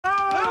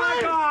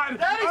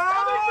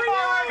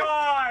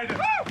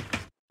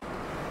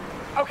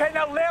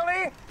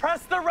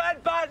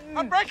red button!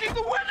 I'm breaking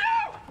the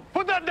window!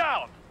 Put that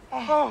down!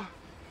 Oh,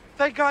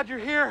 thank God you're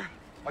here.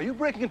 Are you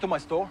breaking into my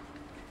store?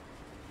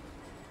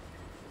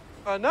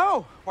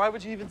 No. Why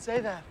would you even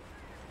say that?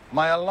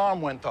 My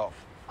alarm went off.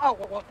 Oh,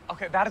 well,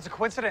 okay, that is a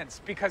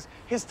coincidence because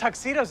his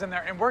tuxedo's in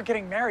there and we're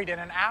getting married in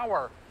an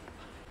hour.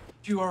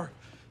 You are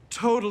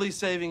totally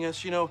saving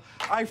us. You know,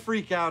 I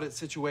freak out at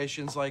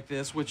situations like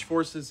this, which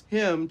forces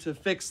him to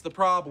fix the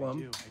problem.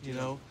 I do. You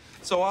know?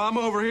 So I'm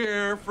over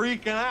here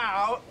freaking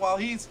out while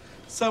he's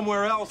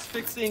somewhere else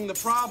fixing the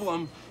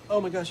problem.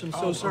 Oh my gosh, I'm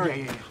so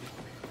sorry. Yeah.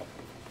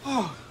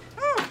 Oh.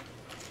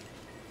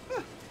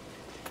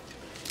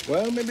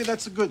 Well, maybe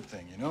that's a good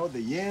thing, you know?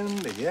 The yin,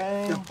 the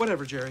yang. Yeah,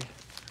 whatever, Jerry.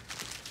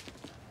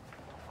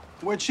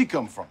 Where'd she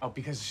come from? Oh,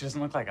 because she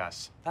doesn't look like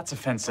us. That's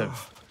offensive.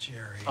 Oh,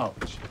 Jerry. Oh.